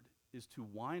Word is to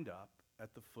wind up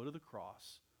at the foot of the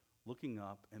cross, looking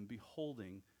up and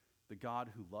beholding the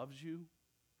God who loves you,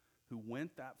 who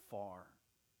went that far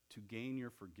to gain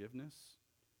your forgiveness,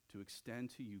 to extend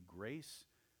to you grace,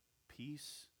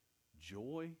 peace,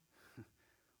 joy,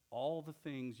 all the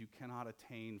things you cannot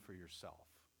attain for yourself.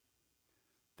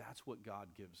 That's what God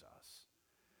gives us.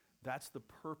 That's the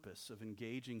purpose of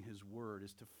engaging his Word,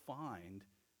 is to find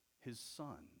his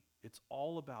Son. It's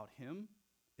all about him.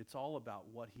 It's all about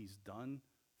what he's done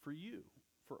for you,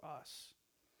 for us.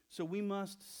 So we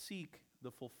must seek the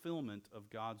fulfillment of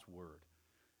God's Word.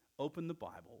 Open the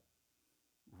Bible,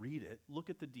 read it, look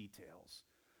at the details.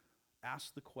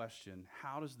 Ask the question,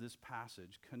 how does this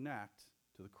passage connect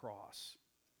to the cross?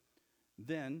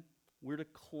 Then we're to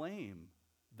claim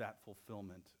that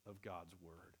fulfillment of God's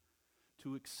Word,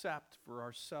 to accept for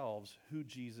ourselves who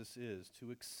Jesus is, to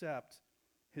accept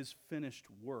his finished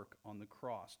work on the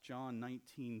cross. John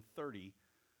 19:30,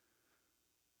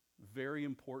 very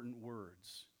important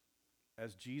words.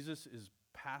 As Jesus is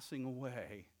passing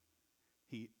away,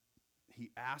 he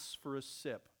asks for a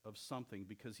sip of something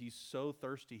because he's so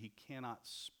thirsty he cannot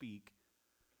speak.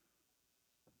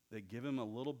 They give him a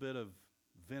little bit of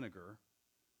vinegar,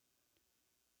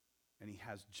 and he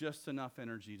has just enough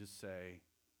energy to say,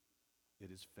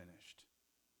 "It is finished.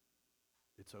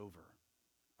 It's over.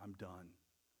 I'm done.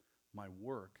 My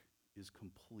work is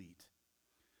complete."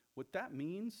 What that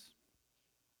means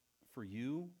for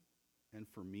you and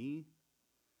for me,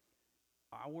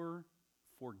 our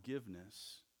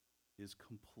forgiveness is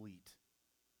complete.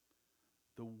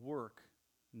 The work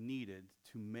needed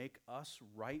to make us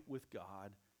right with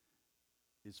God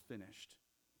is finished.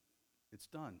 It's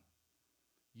done.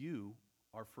 You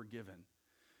are forgiven.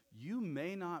 You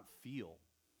may not feel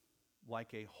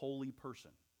like a holy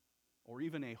person or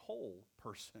even a whole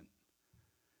person.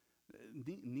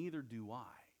 Neither do I.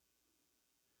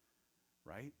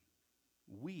 Right?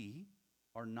 We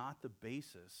are not the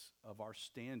basis of our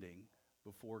standing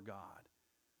before God.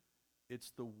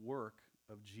 It's the work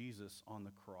of Jesus on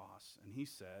the cross. And he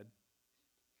said,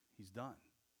 he's done.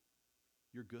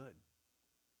 You're good.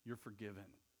 You're forgiven.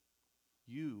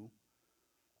 You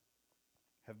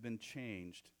have been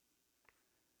changed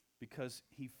because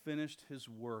he finished his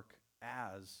work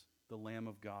as the Lamb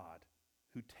of God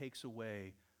who takes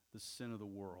away the sin of the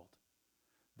world.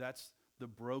 That's the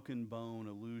broken bone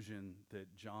illusion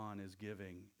that John is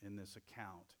giving in this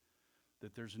account,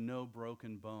 that there's no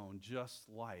broken bone, just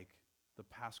like the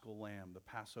Paschal Lamb, the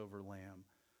Passover Lamb,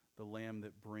 the Lamb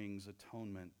that brings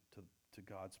atonement to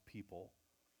God's people.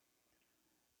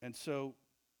 And so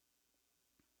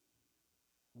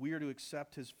we are to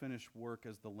accept his finished work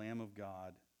as the Lamb of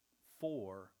God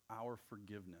for our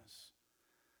forgiveness.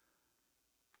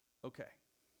 Okay.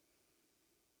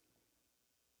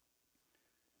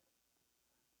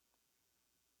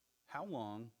 How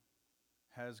long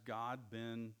has God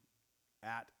been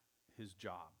at his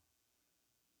job?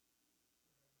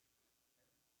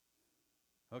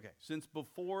 Okay, since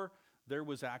before there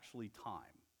was actually time,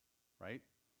 right?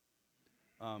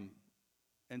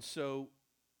 And so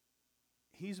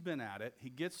he's been at it. He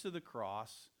gets to the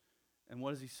cross, and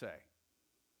what does he say?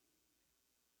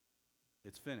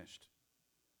 It's finished.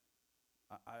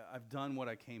 I've done what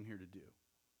I came here to do.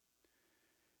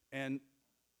 And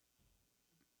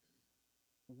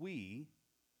we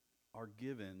are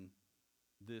given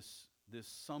this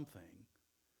something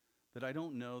that I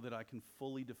don't know that I can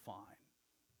fully define.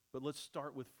 But let's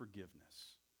start with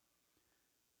forgiveness.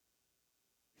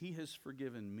 He has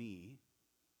forgiven me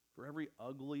for every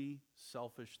ugly,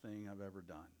 selfish thing I've ever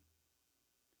done.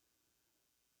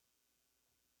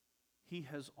 He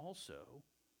has also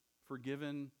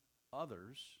forgiven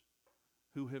others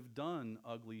who have done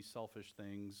ugly, selfish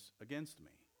things against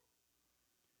me.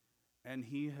 And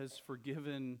he has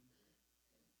forgiven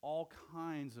all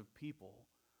kinds of people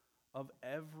of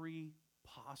every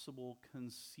possible,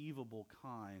 conceivable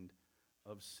kind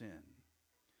of sin.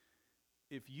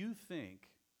 If you think,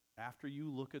 after you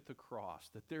look at the cross,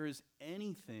 that there is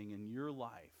anything in your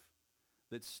life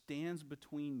that stands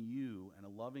between you and a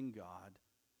loving God,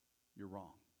 you're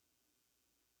wrong.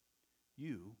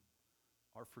 You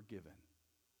are forgiven.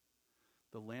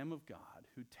 The Lamb of God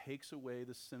who takes away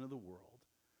the sin of the world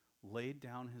laid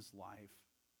down his life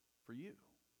for you,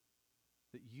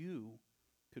 that you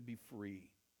could be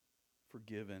free,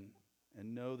 forgiven,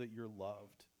 and know that you're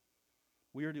loved.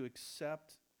 We are to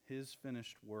accept his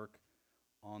finished work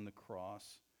on the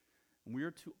cross, and we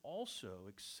are to also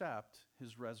accept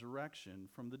his resurrection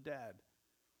from the dead.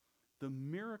 The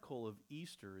miracle of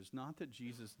Easter is not that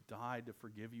Jesus died to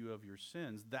forgive you of your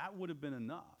sins. That would have been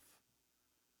enough.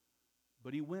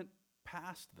 But he went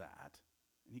past that,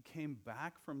 and he came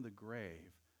back from the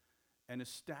grave and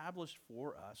established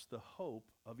for us the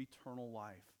hope of eternal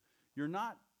life. You're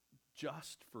not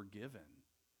just forgiven.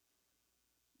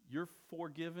 You're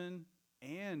forgiven,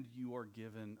 and you are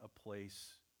given a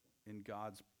place in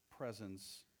God's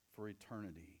presence for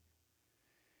eternity.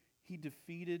 He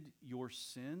defeated your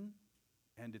sin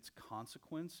and its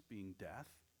consequence being death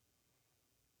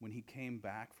when he came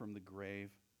back from the grave,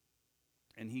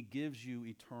 and he gives you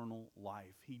eternal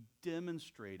life. He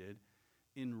demonstrated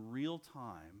in real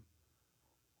time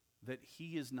that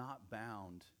he is not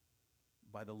bound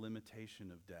by the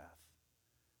limitation of death.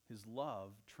 His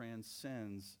love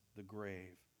transcends the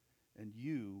grave, and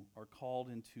you are called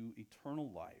into eternal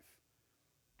life,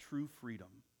 true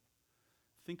freedom.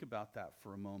 Think about that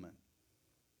for a moment.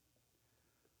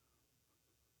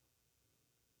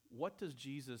 What does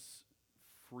Jesus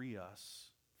free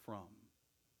us from?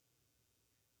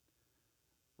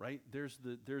 Right? There's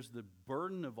the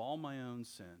burden of all my own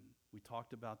sin. We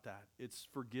talked about that. It's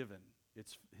forgiven.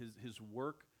 It's his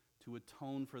work to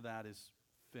atone for that is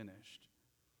finished.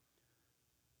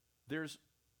 There's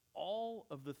all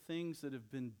of the things that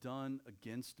have been done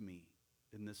against me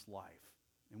in this life.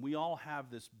 And we all have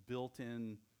this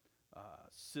built-in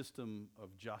system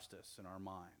of justice in our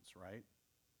minds, right?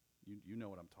 You know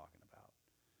what I'm talking about.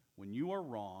 When you are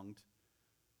wronged,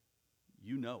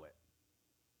 you know it.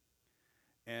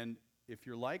 And if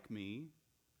you're like me,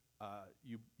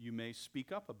 you may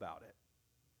speak up about it.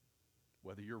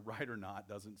 Whether you're right or not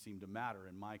doesn't seem to matter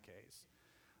in my case.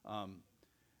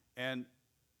 And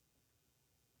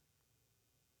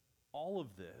all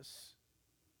of this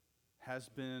has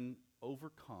been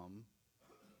overcome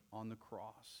on the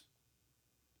cross.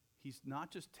 He's not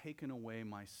just taken away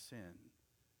my sin.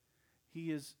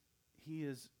 He is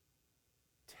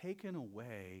taken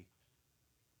away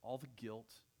all the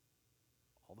guilt,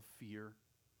 all the fear,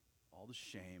 all the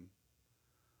shame,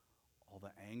 all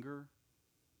the anger,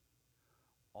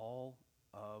 all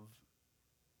of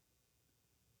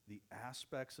the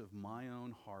aspects of my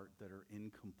own heart that are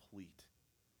incomplete.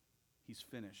 He's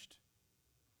finished.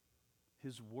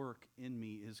 His work in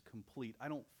me is complete. I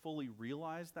don't fully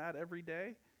realize that every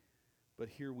day, but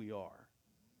here we are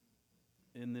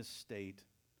in this state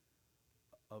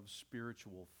of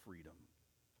spiritual freedom.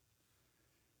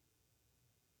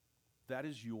 That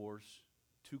is yours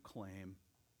to claim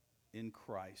in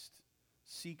Christ.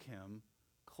 Seek Him,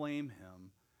 claim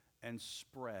Him, and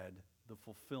spread the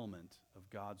fulfillment of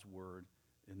God's word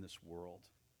in this world.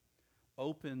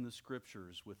 Open the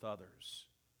scriptures with others.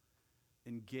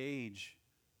 Engage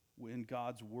in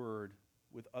God's word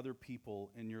with other people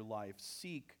in your life.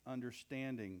 Seek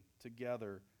understanding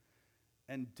together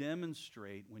and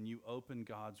demonstrate when you open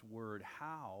God's word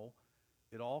how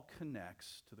it all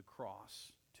connects to the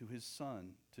cross, to His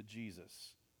Son, to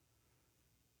Jesus.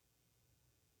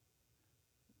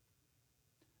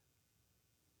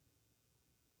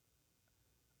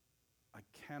 I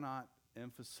cannot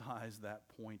emphasize that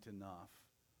point enough.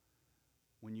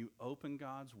 When you open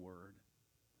God's word,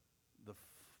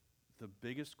 the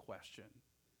biggest question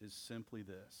is simply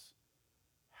this: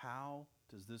 how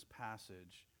does this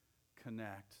passage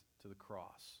connect to the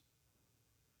cross?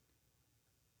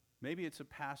 Maybe it's a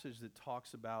passage that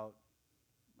talks about,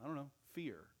 I don't know,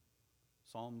 fear,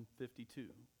 Psalm 52.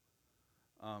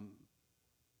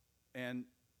 And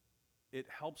it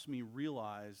helps me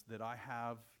realize that I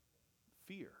have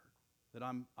fear, that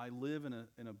I live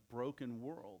in a broken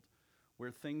world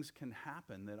where things can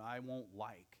happen that I won't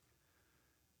like.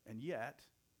 And yet,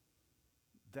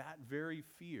 that very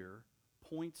fear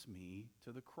points me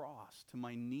to the cross, to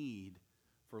my need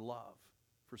for love,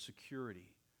 for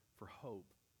security, for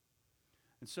hope.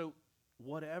 And so,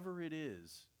 whatever it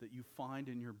is that you find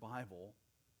in your Bible,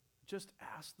 just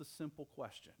ask the simple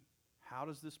question: how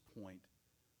does this point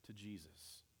to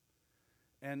Jesus?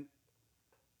 And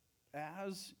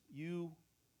as you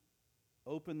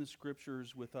open the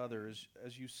scriptures with others,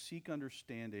 as you seek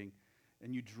understanding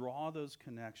and you draw those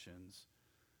connections,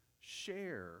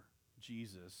 share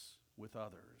Jesus with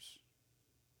others.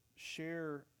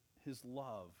 Share His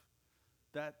love.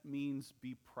 That means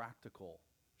be practical.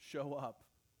 Show up.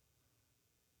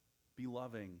 Be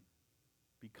loving.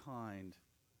 Be kind.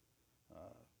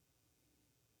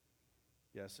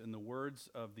 Yes, in the words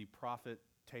of the prophet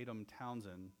Tatum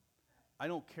Townsend, I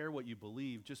don't care what you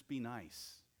believe, just be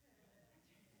nice.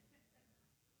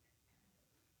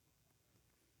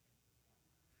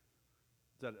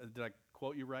 Did I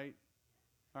quote you right?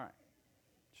 All right.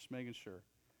 Just making sure.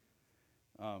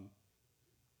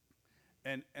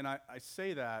 And I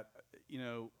say that,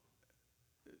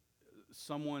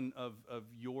 someone of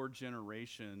your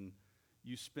generation,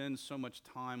 you spend so much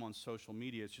time on social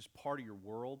media. It's just part of your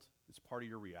world. It's part of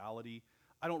your reality.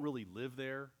 I don't really live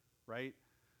there, right?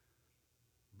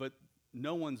 But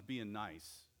no one's being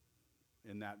nice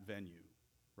in that venue,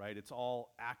 right? It's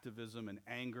all activism and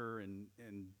anger and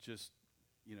just,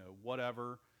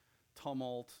 whatever,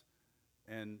 tumult.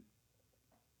 And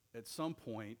at some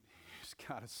point, you just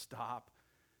got to stop.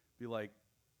 Be like,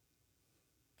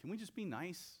 can we just be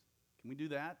nice? Can we do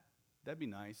that? That'd be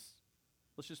nice.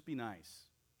 Let's just be nice.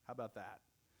 How about that?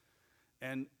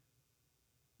 And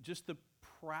just the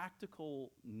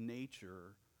practical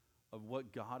nature of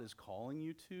what God is calling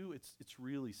you to, it's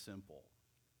really simple.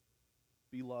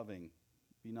 Be loving.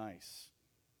 Be nice.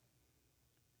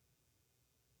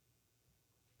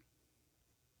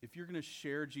 If you're going to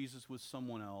share Jesus with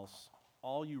someone else,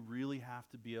 all you really have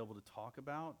to be able to talk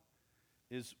about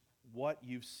is what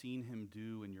you've seen Him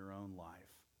do in your own life.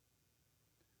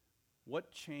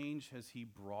 What change has He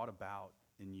brought about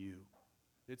in you?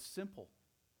 It's simple.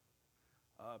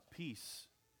 Peace,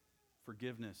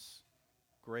 forgiveness,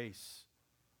 grace,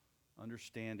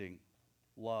 understanding,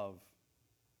 love.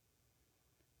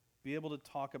 Be able to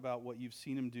talk about what you've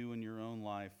seen Him do in your own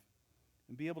life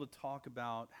and be able to talk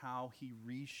about how he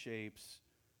reshapes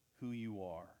who you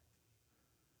are.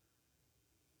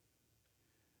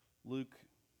 Luke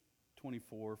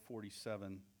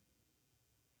 24:47.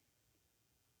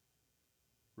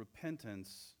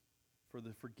 Repentance for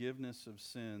the forgiveness of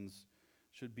sins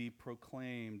should be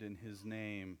proclaimed in his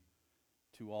name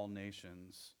to all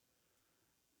nations.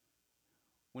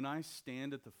 When I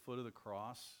stand at the foot of the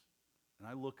cross and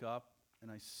I look up and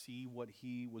I see what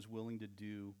he was willing to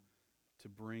do to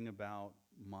bring about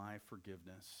my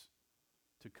forgiveness,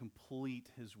 to complete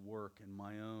his work in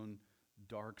my own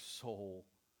dark soul,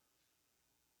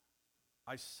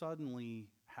 I suddenly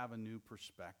have a new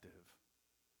perspective.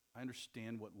 I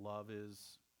understand what love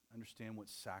is. I understand what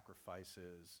sacrifice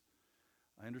is.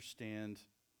 I understand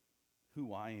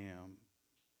who I am.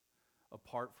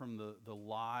 Apart from the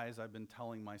lies I've been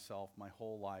telling myself my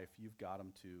whole life, you've got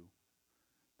them too.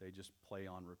 They just play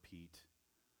on repeat.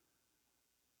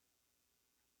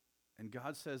 And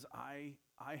God says, I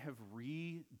have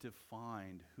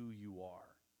redefined who you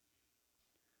are.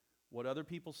 What other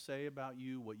people say about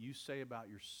you, what you say about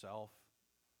yourself,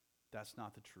 that's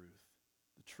not the truth.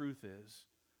 The truth is,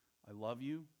 I love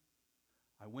you.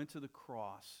 I went to the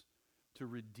cross to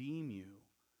redeem you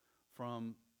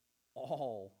from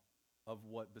all of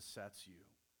what besets you,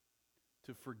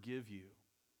 to forgive you,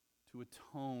 to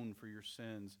atone for your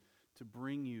sins, to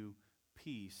bring you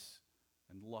peace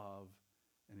and love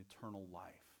and eternal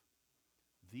life.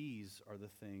 These are the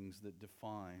things that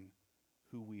define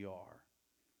who we are.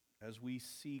 As we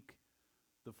seek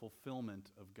the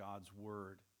fulfillment of God's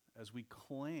word, as we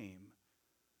claim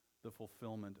the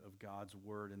fulfillment of God's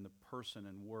word in the person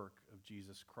and work of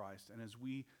Jesus Christ, and as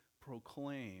we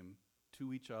proclaim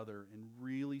to each other in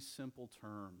really simple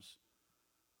terms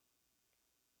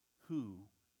who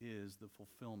is the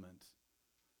fulfillment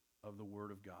of the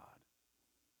word of God.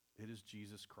 It is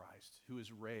Jesus Christ, who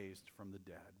is raised from the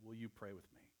dead. Will you pray with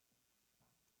me?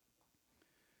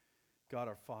 God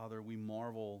our Father, we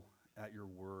marvel at your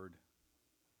word.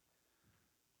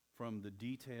 From the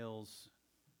details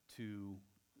to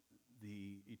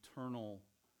the eternal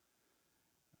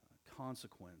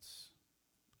consequence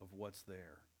of what's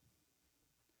there.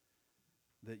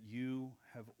 That you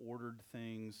have ordered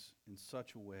things in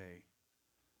such a way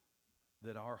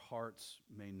that our hearts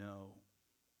may know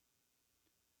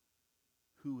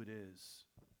who it is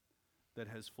that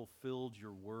has fulfilled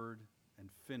your word and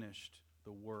finished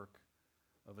the work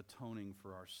of atoning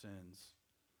for our sins,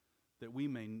 that we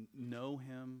may know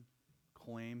him,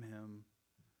 claim him,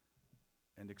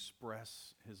 and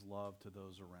express his love to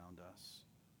those around us.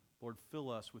 Lord, fill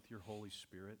us with your Holy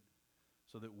Spirit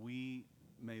so that we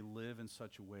may live in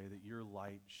such a way that your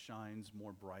light shines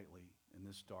more brightly in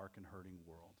this dark and hurting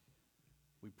world.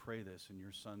 We pray this in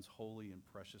your Son's holy and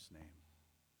precious name.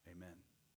 Amen.